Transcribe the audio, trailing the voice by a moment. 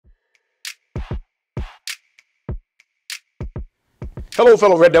Hello,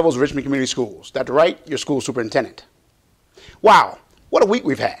 fellow Red Devils of Richmond Community Schools. Dr. Wright, your school superintendent. Wow, what a week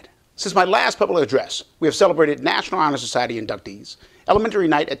we've had. Since my last public address, we have celebrated National Honor Society inductees, elementary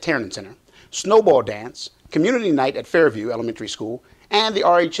night at Tarrant Center, snowball dance, community night at Fairview Elementary School, and the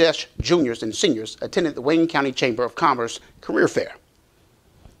RCS juniors and seniors attended the Wayne County Chamber of Commerce Career Fair.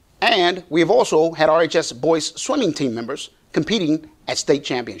 And we have also had RHS boys swimming team members competing at state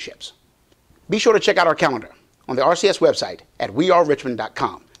championships. Be sure to check out our calendar on the RCS website at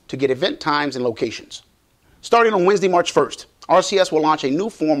wearerichmond.com to get event times and locations. Starting on Wednesday, March 1st, RCS will launch a new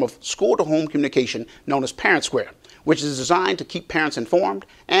form of school-to-home communication known as ParentSquare, which is designed to keep parents informed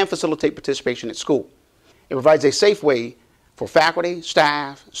and facilitate participation at school. It provides a safe way for faculty,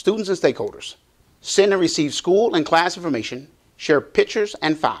 staff, students, and stakeholders send and receive school and class information, share pictures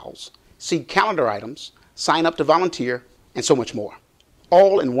and files, see calendar items, sign up to volunteer, and so much more,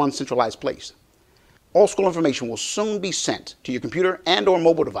 all in one centralized place. All school information will soon be sent to your computer and or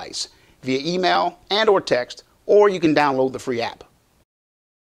mobile device via email and or text, or you can download the free app.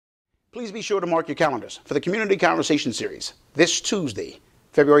 Please be sure to mark your calendars for the Community Conversation Series. This Tuesday,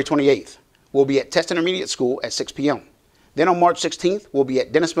 February 28th, we'll be at Test Intermediate School at 6 p.m. Then on March 16th, we'll be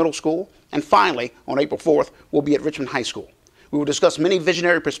at Dennis Middle School. And finally, on April 4th, we'll be at Richmond High School. We will discuss many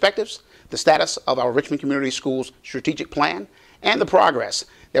visionary perspectives, the status of our Richmond Community Schools strategic plan, and the progress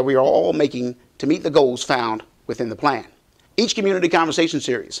that we are all making to meet the goals found within the plan. Each Community Conversation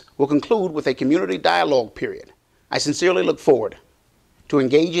Series will conclude with a community dialogue period. I sincerely look forward to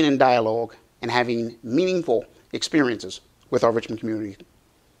engaging in dialogue and having meaningful experiences with our Richmond community.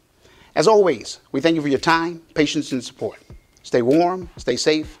 As always, we thank you for your time, patience, and support. Stay warm, stay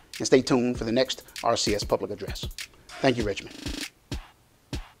safe, and stay tuned for the next RCS public address. Thank you, Richmond.